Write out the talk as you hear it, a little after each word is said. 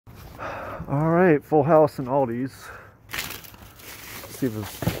Alright, full house in Aldi's. Let's see if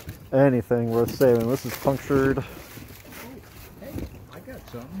there's anything worth saving. This is punctured. Oh, hey, I got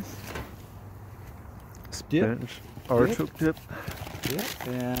something. Spinach, artichoke dip. Yep,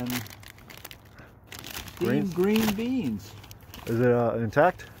 and steamed green beans. Is it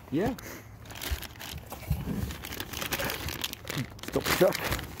intact? Yeah. Double check.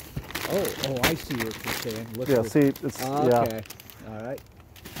 Oh, I see what you're saying. Look Yeah, see, it's, okay. All right.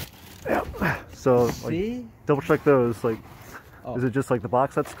 Yeah. So, like, double check those. Like, is it just like the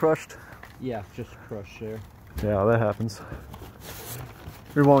box that's crushed? Yeah, just crushed there. Yeah, that happens.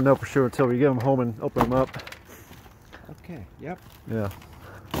 We won't know for sure until we get them home and open them up. Okay, yep. Yeah.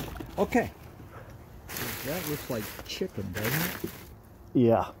 Okay. That looks like chicken, doesn't it?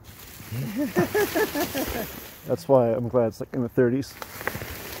 Yeah. That's why I'm glad it's like in the 30s.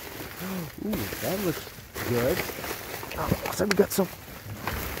 Ooh, that looks good. Oh, so we got some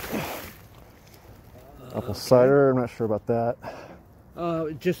apple cider. I'm not sure about that.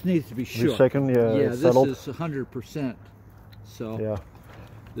 It just needs to be shook. Shaken, yeah. Yeah, settled. This is 100%. So yeah,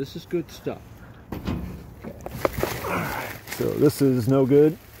 this is good stuff. Okay. So this is no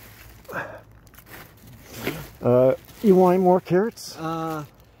good. You want any more carrots? No.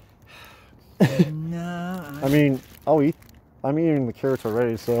 I mean, I'll eat. I'm eating the carrots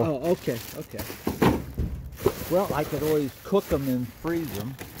already, so. Oh, okay, okay. Well, I could always cook them and freeze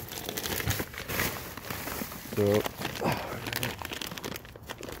them. So.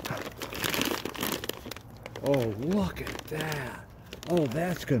 Oh, look at that. Oh,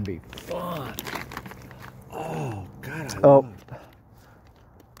 that's going to be fun. Oh, God, I love it.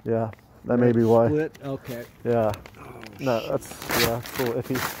 Yeah, that may be why. Split, okay. Yeah. Oh, no, that's, yeah, it's a little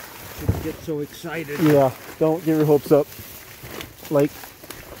iffy. Shouldn't get so excited. Yeah, don't get your hopes up. Like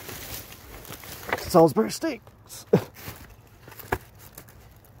Salisbury steaks.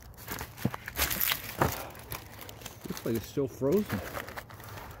 Looks like it's still frozen.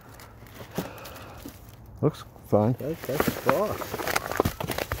 Looks fine. That's frost.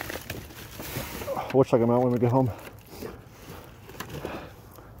 We'll check them out when we get home.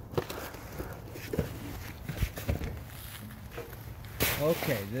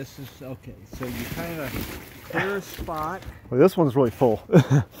 Okay, this is okay. So you kind of clear a spot. Well, this one's really full.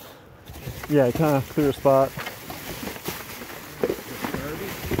 Yeah, kind of clear a spot.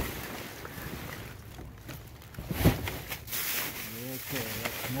 Okay,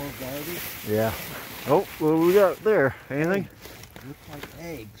 that's more garbage. Yeah. Oh, what do we got there? Anything? Looks like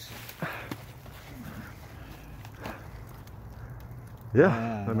eggs.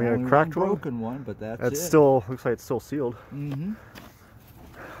 Yeah, I mean, a cracked one. Broken one, but that's it. Still looks like it's still sealed. Mm-hmm.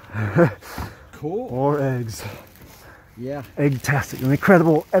 Cool. More eggs. Yeah. Egg-tastic, an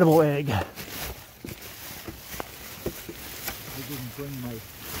incredible edible egg. I didn't bring my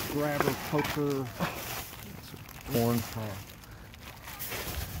grabber poker. Corn.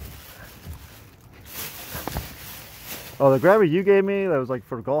 Oh, the grabber you gave me that was like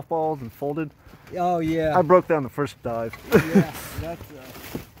for golf balls and folded. Oh yeah. I broke down the first dive. Yeah, that's. I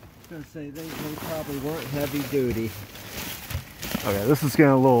was gonna say they probably weren't heavy duty. Okay, this is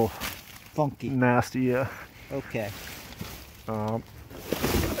getting a little funky, nasty. Yeah. Okay. Move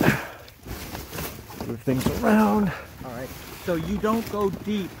things around. All right. So you don't go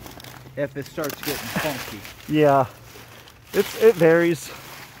deep if it starts getting funky. Yeah, it varies.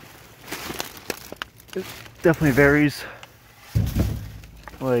 It definitely varies.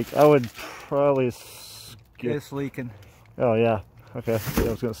 Like I would probably skip. It's leaking. Oh yeah. Okay. Yeah, I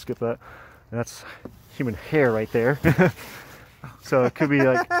was gonna skip that. That's human hair right there. So it could be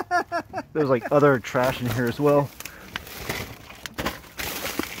like there's like other trash in here as well.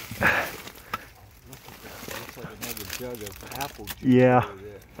 Looks like another jug of apple juice. Yeah.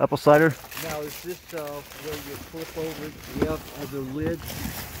 Apple cider. Now is this where you flip over the other lid?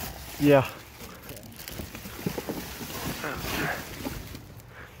 Yeah. Okay.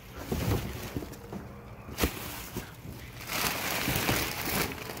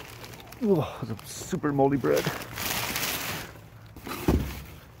 Oh, it's a super moldy bread.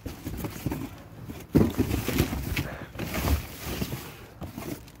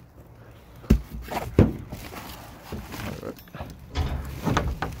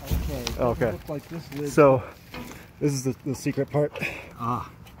 Okay. Look like this lid. So, this is the secret part. Ah.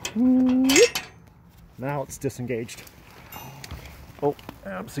 Now it's disengaged. Oh,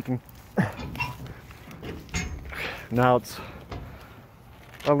 I'm sinking. Now it's.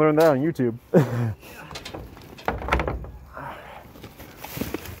 I learned that on YouTube.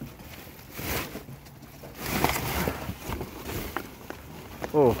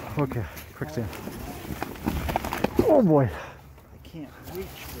 Oh, okay. Quicksand. Oh boy. I can't reach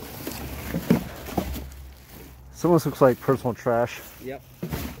for it. Some of this looks like personal trash. Yep.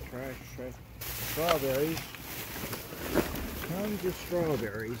 Trash. Strawberries. Tons of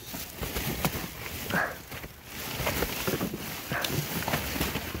strawberries.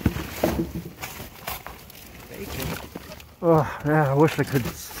 Bacon. Oh, man, I wish I could.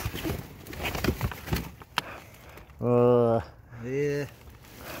 Yeah.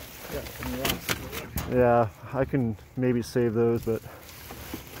 Got some rocks. Yeah, I can maybe save those, but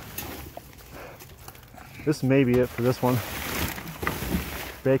this may be it for this one.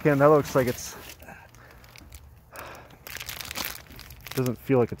 Bacon, that looks like it's, doesn't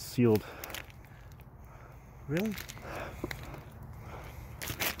feel like it's sealed. Really?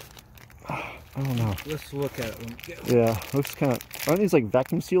 I don't know. Let's look at it. Yeah, looks kind of, aren't these like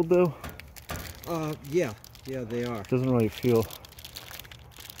vacuum sealed though? Yeah, they are. Doesn't really feel.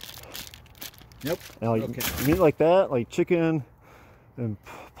 Nope. Like, okay. Meat like that, like chicken and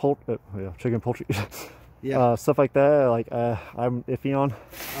chicken, poultry, Yeah. stuff like that. Like I'm iffy on.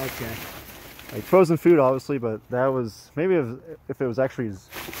 Okay. Like frozen food, obviously, but that was maybe if it was actually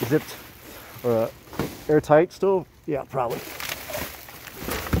zipped or airtight still. Yeah, probably.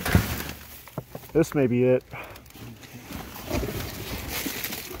 This may be it.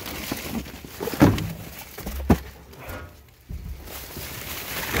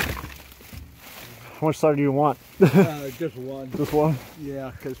 How much cider do you want? Just one. Just one?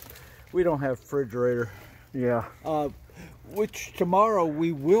 Yeah, because we don't have refrigerator. Yeah. Which tomorrow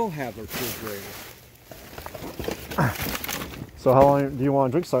we will have a refrigerator. So how long do you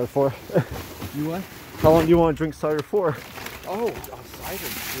want to drink cider for? You what? How long do you want to drink cider for? Oh,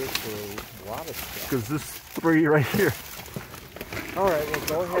 cider's good for a lot of stuff. Because this 3 right here. All right, well,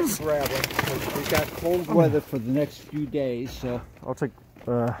 go ahead and grab them. Because we've got cold weather for the next few days, so. I'll take,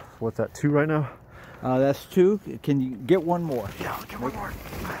 what's that, 2 right now? That's 2. Can you get one more? Yeah, I'll get one more.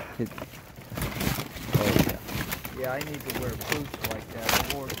 Yeah, I need to wear boots like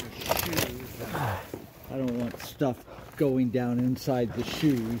that, or just shoes. I don't want stuff going down inside the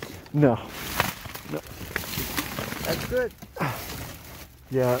shoes. No. That's good.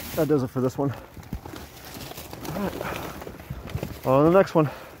 Yeah, that does it for this one. All right. On the next one.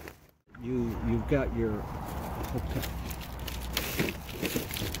 You've got your. Okay.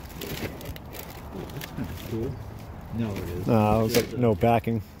 Oh, that's kind of cool. No, it is. No, it was like no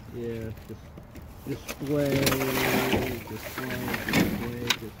backing. Yeah. Display.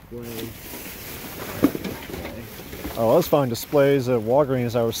 Oh, I was finding displays at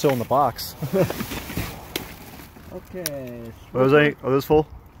Walgreens that were still in the box. Okay. Are those full?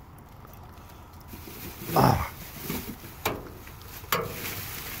 Ah.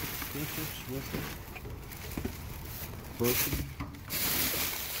 Broken.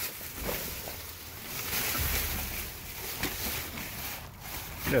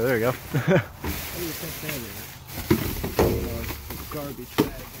 Yeah, there you go. What do you think that is? Garbage bag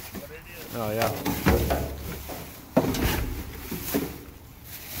is what it is. Oh, yeah.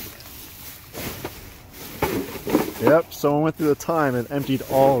 Yep, someone went through the time and emptied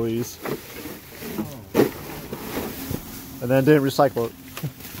all of these. And then didn't recycle it.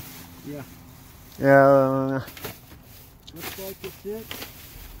 Yeah. Yeah. Looks like it's it.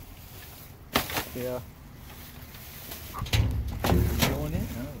 Yeah. Going in?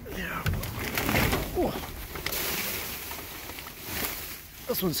 Oh. Yeah. Ooh.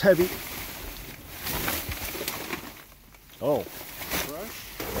 This one's heavy. Oh. Brush?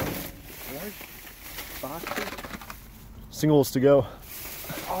 Orange? Boxes? Singles to go.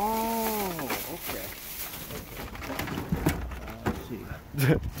 Oh, okay. Let's see.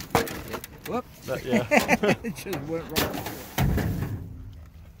 Whoop. Yeah. It just went wrong.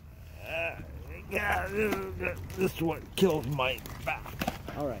 Yeah, this is what kills my back.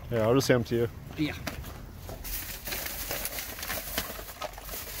 All right. Yeah, I'll just hand them to you. Yeah.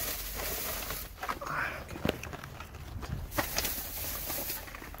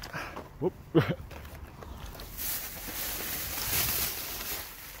 Whoop.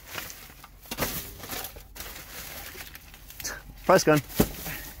 Price gun.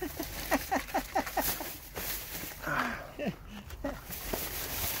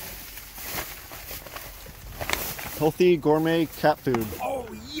 Healthy gourmet cat food. Oh,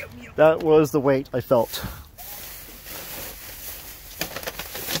 yum, yum. That was the weight I felt.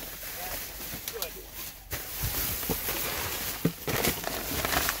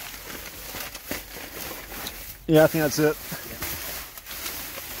 Yeah, I think that's it.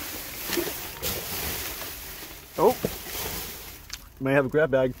 Yeah. Oh, may have a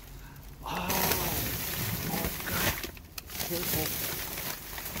grab bag. Oh, God. Careful.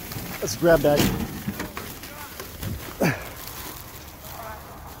 That's a grab bag.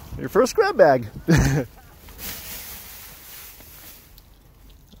 Your first grab bag. I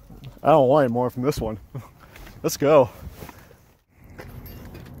don't want any more from this one. Let's go.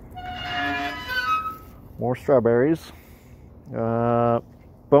 More strawberries.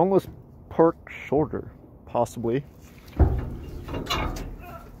 Boneless pork shoulder, possibly.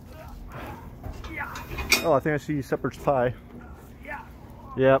 Oh, I think I see shepherd's pie. Yeah.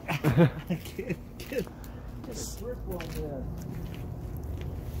 Yep. Get a grip on this.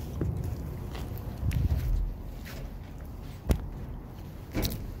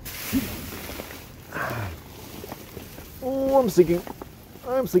 Oh, I'm sinking.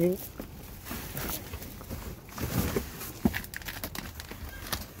 I'm sinking.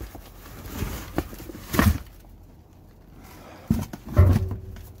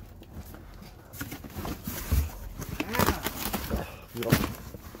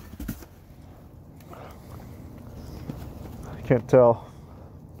 I can't tell.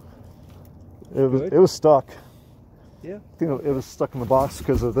 It was stuck. Yeah. I think it was stuck in the box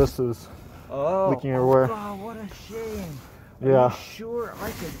because of this is leaking Oh everywhere. God, what a shame. Yeah. Are you sure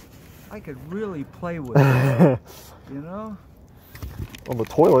I could really play with it? You know? On the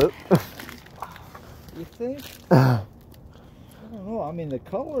toilet. You think? I don't know. I mean, the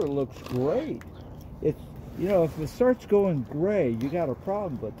color looks great. It's, you know, if it starts going gray, you got a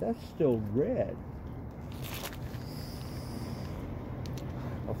problem. But that's still red.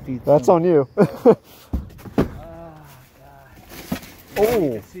 I'll feed That's some. on you. Oh God. Oh.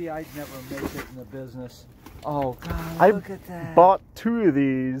 You can see I'd never make it in the business. Oh God, I look at that. bought 2 of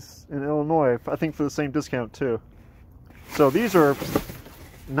these in Illinois, I think for the same discount too. So these are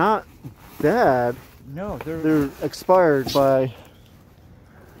not bad. No, They're expired by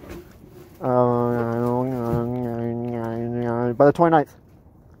the 29th.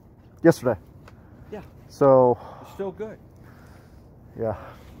 Yesterday. Yeah. So it's still good. yeah.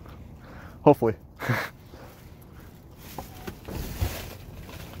 Hopefully.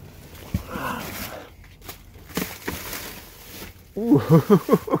 Ooh.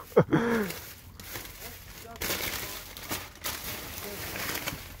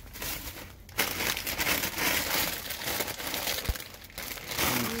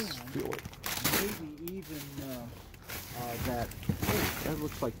 Maybe even that. Oh, that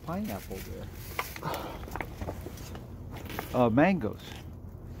looks like pineapple there. Mangoes.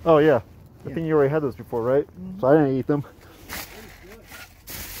 Oh yeah. I Yeah. think you already had those before, right? Mm-hmm. So I didn't eat them.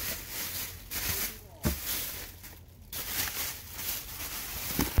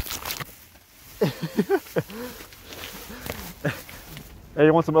 Hey,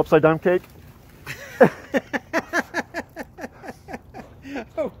 you want some upside down cake?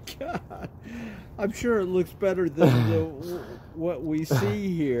 Oh God! I'm sure it looks better than what we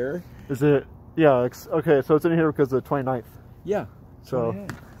see here. Is it? Yeah. Okay, so it's in here because of the 29th. Yeah. So yeah.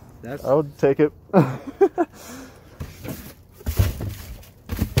 That's. I would take it.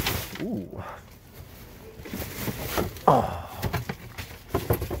 Ooh. Oh.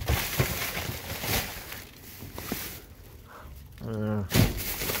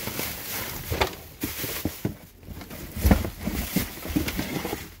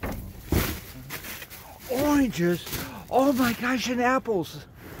 Oranges. Oh my gosh, and apples.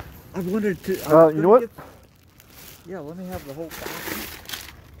 I wanted to. You know what? Yeah, let me have the whole box.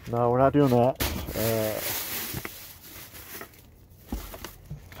 No, we're not doing that.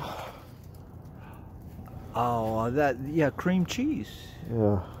 Oh, that, yeah, cream cheese.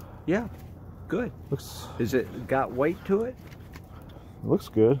 Yeah. Yeah, good. Is it got weight to it? Looks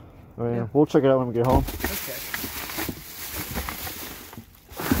good. I mean, Yeah. we'll check it out when we get home. Okay.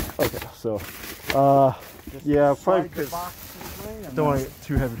 Okay, so, Just yeah, probably slide the because box away and don't want to get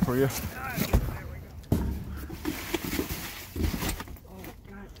too heavy for you. Oh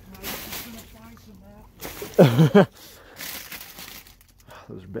God, I was just gonna buy some apples.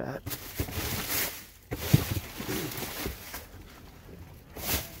 Those are bad.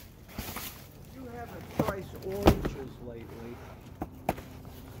 You haven't priced oranges lately.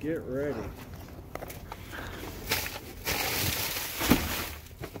 Get ready.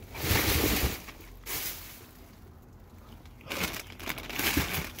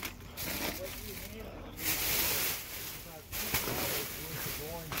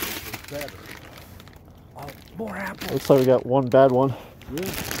 Better. Oh, more apples. Looks like we got one bad one. Yeah.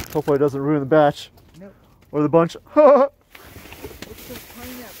 Hopefully it doesn't ruin the batch. Nope. Or the bunch. What's the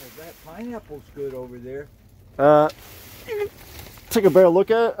pineapple? That pineapple's good over there. Take a better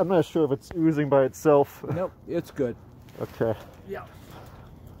look at it. I'm not sure if it's oozing by itself. Nope, it's good. Okay. Yeah.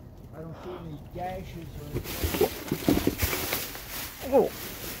 I don't see any gashes or anything. Oh,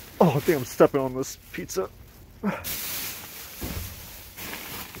 I think I'm stepping on this pizza.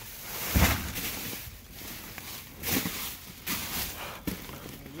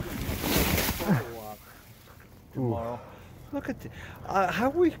 tomorrow. Look at how are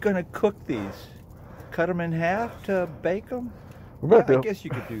we going to cook these? Cut them in half to bake them? Yeah, I guess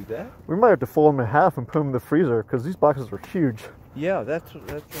you could do that. We might have to fold them in half and put them in the freezer because these boxes are huge. Yeah, that's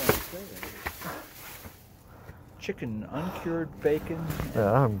what I'm saying. Chicken, uncured bacon.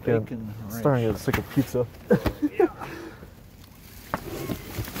 Yeah, I'm starting to get sick of pizza. Yeah.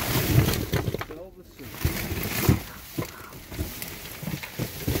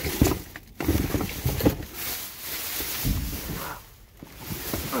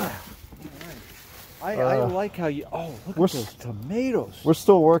 I like how you. Oh, look at those tomatoes. We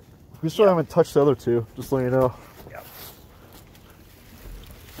still haven't touched the other two. Just letting you know. Yep.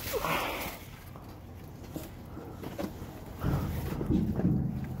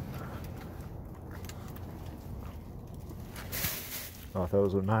 Oh,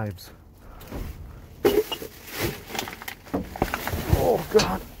 those are knives. Oh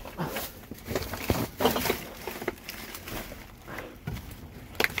God.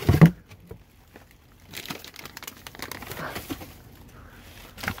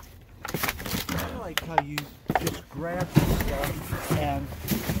 How you just grab stuff and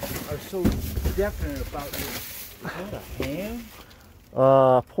are so definite about your. Is that a ham?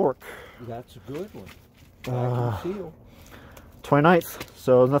 Pork. That's a good one. Seal. 29th,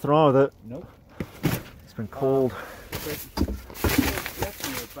 so there's nothing wrong with it. Nope. It's been cold. But you're so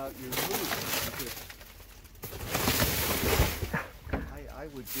definite about your mood. I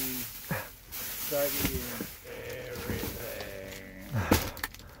would be studying everything.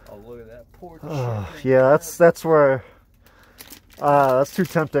 Oh, look at that poor chicken. Yeah, that's where. That's too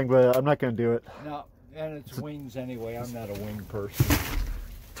tempting, but I'm not gonna do it. No, and it's wings anyway. I'm not a wing person.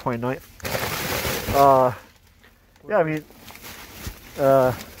 29th. Yeah, I mean,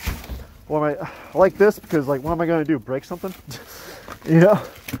 what am I like this because like, what am I gonna do? Break something? You know?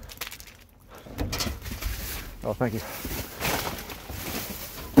 Oh, thank you.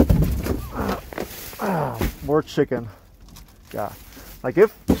 More chicken. Yeah. Like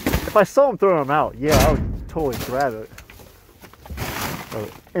if I saw him throwing them out, yeah, I would totally grab it. Or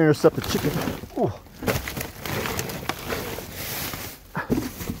intercept the chicken. Ooh.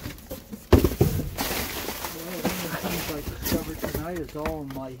 One of the things I discovered tonight is all in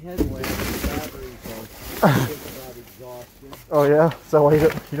my head when the batteries are just about exhausted. Oh yeah? So why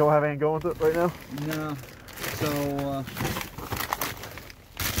you don't have anything going with it right now? No. So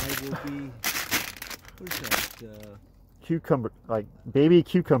I will be. What is that? Cucumber, like baby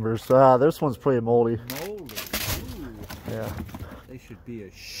cucumbers. This one's pretty moldy. Moldy. Ooh. Yeah. They should be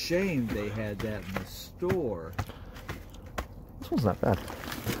ashamed they had that in the store. This one's not bad.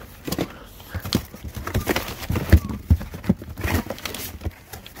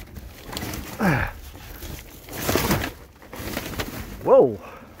 Whoa.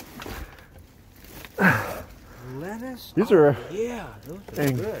 Lettuce? These are yeah, those are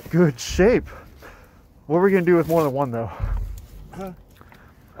in good shape. What are we going to do with more than one, though?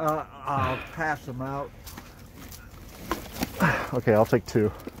 I'll pass them out. Okay, I'll take two.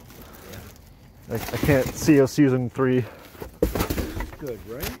 Yeah. I can't see us using three. Good,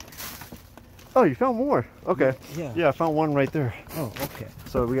 right? Oh, you found more. Okay. Yeah. Yeah, I found one right there. Oh, okay.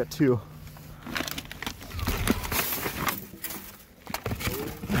 So we got two.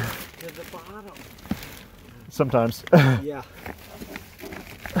 To the bottom. Sometimes. Yeah.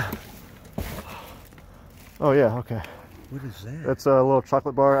 Oh, yeah, okay. What is that? That's a little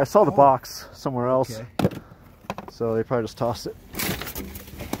chocolate bar. I saw the box somewhere else. Okay. So they probably just tossed it.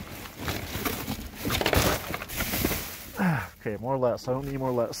 Okay, more or less. I don't need more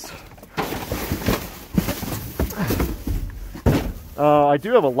or less. I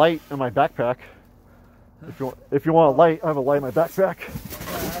do have a light in my backpack. If you want a light, I have a light in my backpack.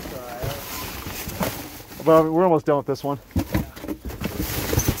 That's all right. But we're almost done with this one.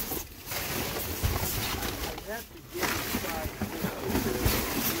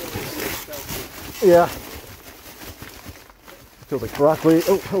 Yeah. Feels like broccoli.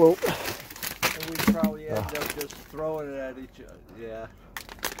 Oh, hello. And we probably end up just throwing it at each other. Yeah.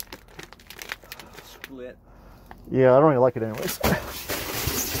 Split. Yeah, I don't really like it anyways.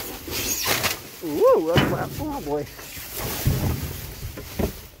 Ooh, that's flat. Oh boy.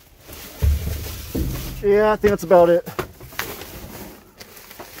 Yeah, I think that's about it.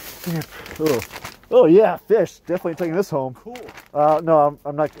 Oh, oh yeah, fish. Definitely taking this home. Cool. No,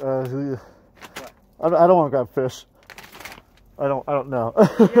 I'm not. I don't want to grab fish. I don't know.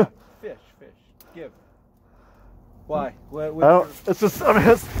 Yeah, fish. Give. Why? It's just I'm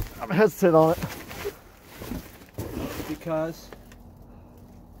hesitant on it. Because?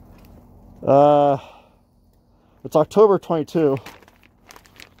 It's October 22.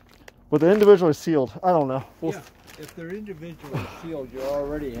 With it individually sealed. I don't know. If they're individually sealed, you're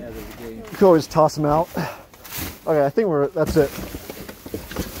already ahead of the game. You can always toss them out. Okay, I think that's it.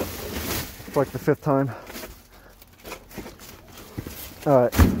 For like the 5th time. All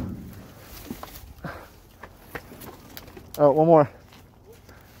right. Oh, one more.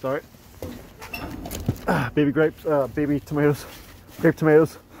 Sorry. Baby grapes, baby tomatoes, grape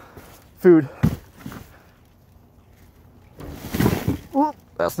tomatoes, food. Ooh,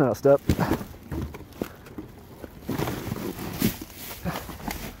 that's not a step.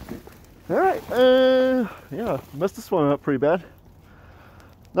 All right, yeah, messed this one up pretty bad.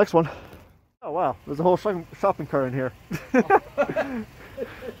 Next one. Oh wow, there's a whole shopping cart in here.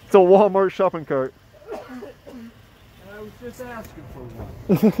 It's a Walmart shopping cart. I was just asking for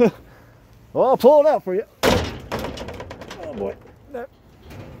one. Well, I'll pull it out for you. Oh boy, no.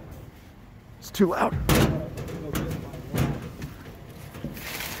 It's too loud.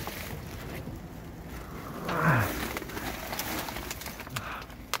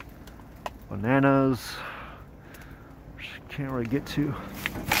 Bananas, which I can't really get to.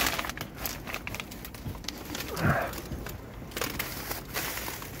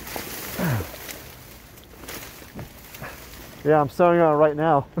 Yeah, I'm starting on it right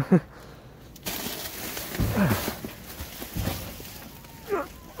now.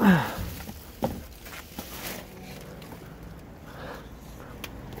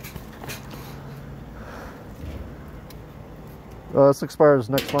 This expires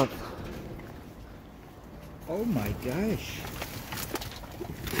next month. Oh my gosh.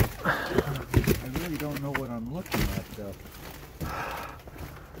 I really don't know what I'm looking at though.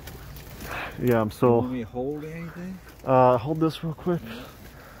 Yeah, I'm still. You want me to hold anything? Hold this real quick.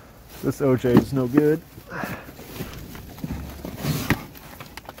 This OJ is no good.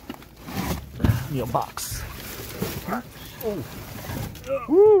 Need a box. Oh.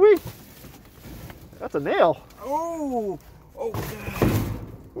 Woo wee! That's a nail. Oh! Oh!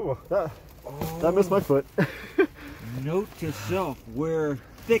 Ooh, that missed my foot. Note to self: wear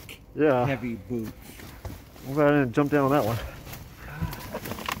thick, heavy boots. I'm glad I didn't jump down on that one.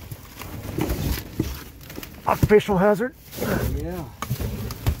 Occupational hazard. Yeah.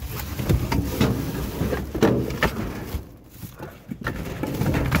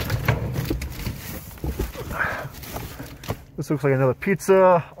 This looks like another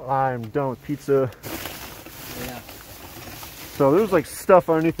pizza. I'm done with pizza. Yeah. So there's like stuff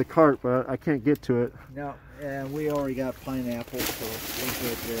underneath the cart, but I can't get to it. No, and we already got pineapples, so we're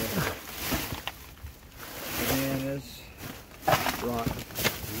good there. Bananas, rotten.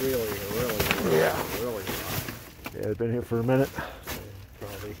 Really rotten. Yeah, it's been here for a minute.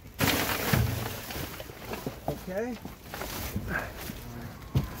 Probably. Okay.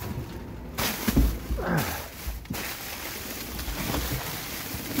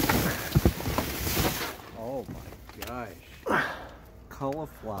 Oh my gosh.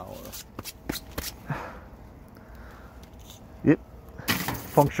 Cauliflower. Yep.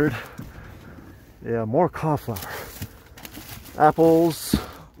 Punctured. Yeah, more cauliflower. Apples.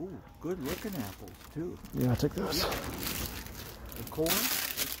 Ooh, good looking apples too. Yeah, I'll take those. The corn,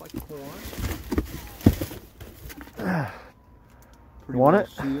 looks like corn. You want it?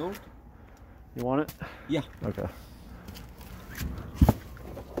 Sealed. You want it? Yeah. Okay.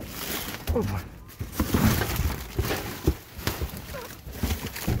 Oh boy.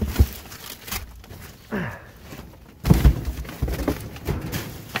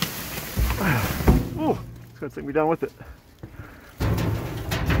 Oh, it's gonna take me down with it.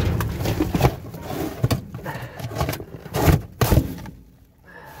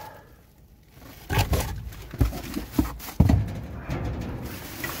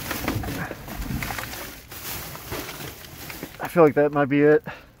 I feel like that might be it.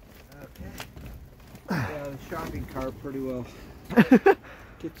 Okay. Yeah, the shopping cart pretty well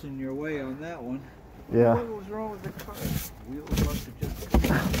gets in your way on that one. Yeah. What was wrong with the cart? Wheels must have just...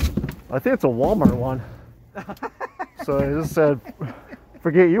 I think it's a Walmart one. So I just said,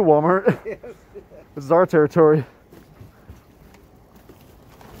 forget you, Walmart. Yes. This is our territory.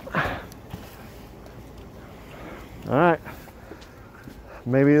 Alright.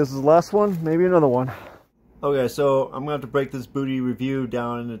 Maybe this is the last one, maybe another one. Okay, so I'm going to have to break this booty review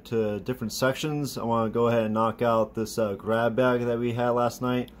down into different sections. I want to go ahead and knock out this grab bag that we had last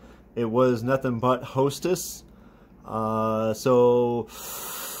night. It was nothing but Hostess. So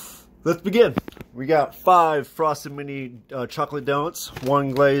let's begin. We got 5 frosted mini chocolate donuts,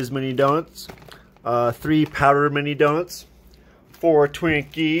 1 glazed mini donuts, 3 powdered mini donuts, 4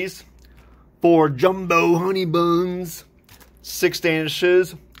 Twinkies, 4 jumbo honey buns, 6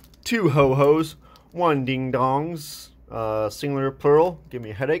 danishes, 2 ho-hos, 1 ding dongs, singular plural, give me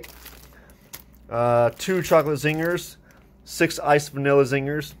a headache, 2 chocolate zingers, 6 iced vanilla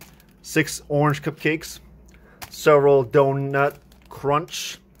zingers, 6 orange cupcakes, several donut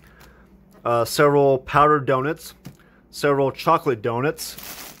crunch, several powdered donuts, several chocolate donuts,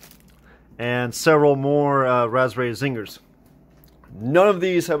 and several more raspberry zingers. None of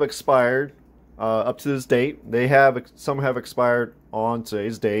these have expired up to this date. Some have expired on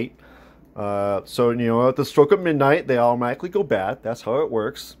today's date. So, you know, at the stroke of midnight, they automatically go bad. That's how it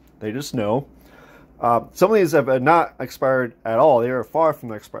works. They just know. Some of these have not expired at all. They are far from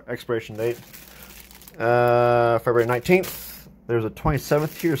the expiration date. February 19th. There's a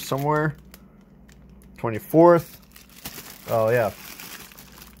 27th here somewhere. 24th. Oh, yeah.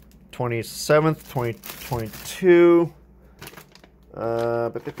 27th, 2022.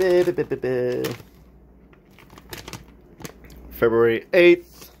 February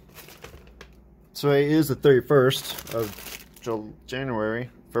 8th. Today is the 31st of January.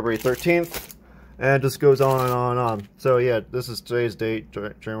 February 13th. And it just goes on and on and on. So yeah, this is today's date,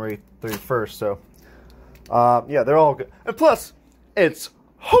 January 31st. So yeah, they're all good. And plus, it's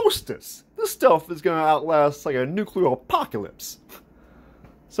Hostess. This stuff is going to outlast like a nuclear apocalypse.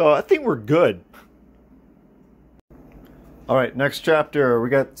 So I think we're good. Alright, next chapter. We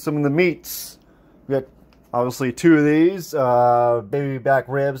got some of the meats. We got obviously 2 of these. Baby back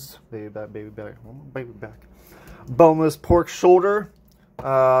ribs. Baby back. Boneless pork shoulder.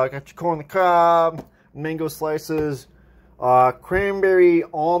 Got your corn on the cob. Mango slices. Cranberry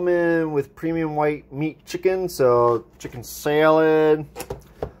almond with premium white meat chicken. So chicken salad.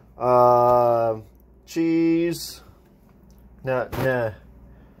 Cheese.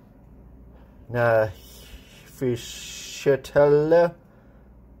 Fischetella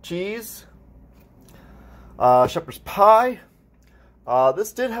cheese. Shepherd's pie.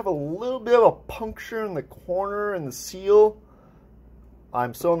 This did have a little bit of a puncture in the corner in the seal.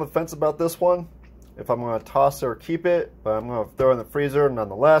 I'm still on the fence about this one, if I'm going to toss it or keep it, but I'm going to throw it in the freezer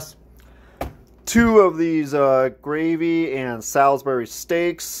nonetheless. 2 of these gravy and Salisbury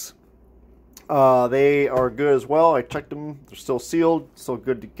steaks. They are good as well. I checked them. They're still sealed, still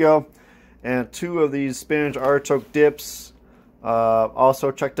good to go. And 2 of these spinach artichoke dips. Also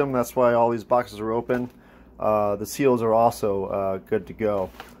checked them. That's why all these boxes are open. The seals are also good to go.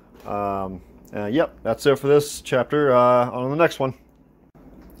 Yep, that's it for this chapter. On the next one.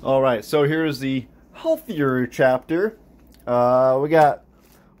 Alright, so here's the healthier chapter. We got a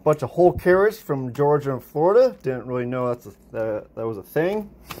bunch of whole carrots from Georgia and Florida. Didn't really know that was a thing.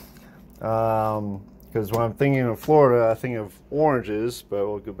 Because when I'm thinking of Florida, I think of oranges, but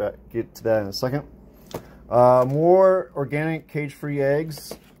we'll get to that in a second. More organic cage-free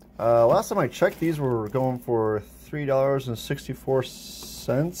eggs. Last time I checked, these were going for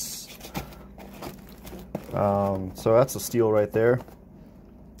 $3.64. So that's a steal right there.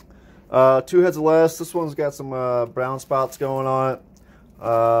 2 heads of lettuce. This one's got some brown spots going on it.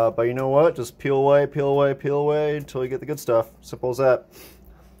 But you know what? Just peel away, peel away, peel away until you get the good stuff. Simple as that.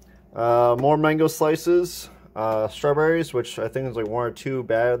 More mango slices. Strawberries, which I think is like 1 or 2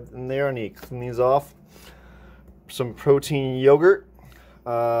 bad in there. I need to clean these off. Some protein yogurt.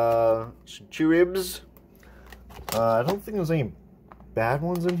 Some chew ribs. I don't think there's any bad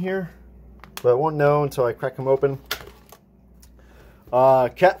ones in here, but I won't know until I crack them open.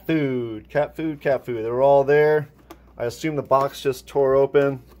 Cat food. They're all there. I assume the box just tore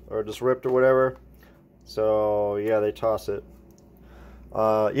open or just ripped or whatever. So yeah, they toss it.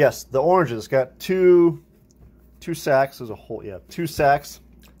 Yes, the oranges got two sacks. There's a hole. Yeah, 2 sacks.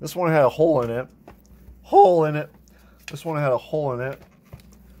 This one had a hole in it. This one had a hole in it.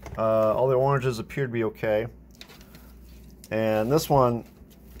 All the oranges appear to be okay. And this one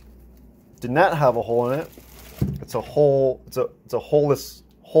did not have a hole in it. It's a whole. It's a whole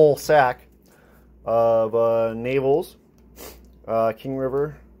sack of navels, King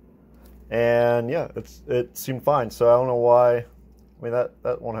River, and yeah, it seemed fine. So I don't know why. I mean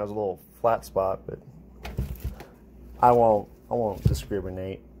that one has a little flat spot, but I won't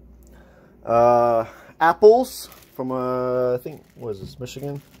discriminate. Apples from I think, what is this,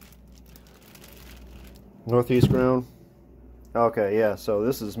 Michigan? Northeast grown. Okay, yeah, so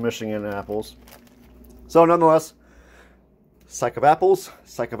this is Michigan apples. So nonetheless, sack of apples.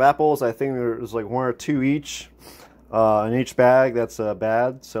 I think there's like 1 or 2 each in each bag. That's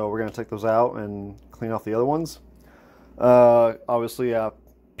bad, so we're gonna take those out and clean off the other ones. Obviously,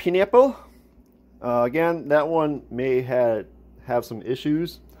 pineapple. Again, that one may have some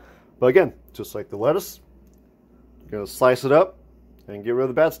issues, but again, just like the lettuce, you're gonna slice it up and get rid of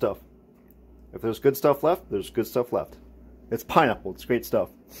the bad stuff. If there's good stuff left, there's good stuff left. It's pineapple. It's great stuff.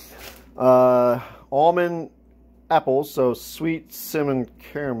 Almond apples, so sweet cinnamon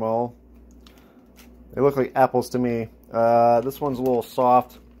caramel. They look like apples to me. This one's a little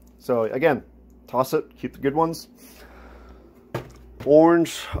soft. So again, toss it, keep the good ones.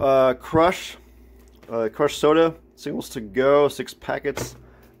 Orange Crush soda, singles to go, 6 packets.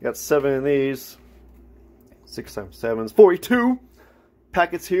 Got 7 of these. 6 times 7 is 42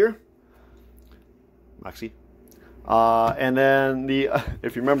 packets here. Maxi. And then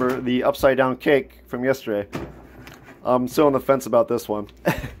if you remember, the upside down cake from yesterday. I'm still on the fence about this one.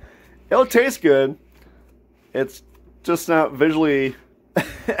 It'll taste good. It's just not visually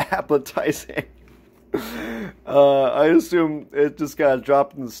appetizing. I assume it just got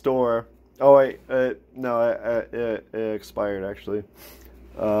dropped in the store. Oh wait, no, it expired actually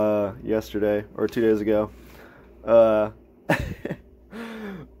yesterday or 2 days ago. But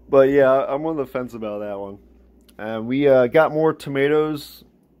yeah, I'm on the fence about that one. And we got more tomatoes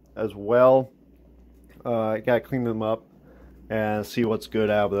as well. Gotta clean them up and see what's good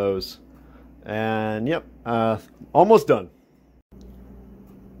out of those. And yep, almost done.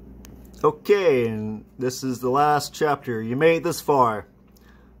 Okay, and this is the last chapter. You made it this far.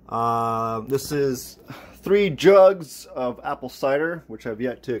 This is 3 jugs of apple cider, which have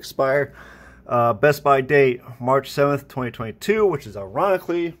yet to expire. Best by date, March 7th, 2022, which is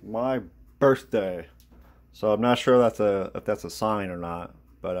ironically my birthday. So I'm not sure if that's a sign or not.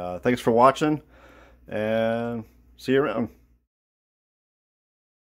 But thanks for watching, and see you around.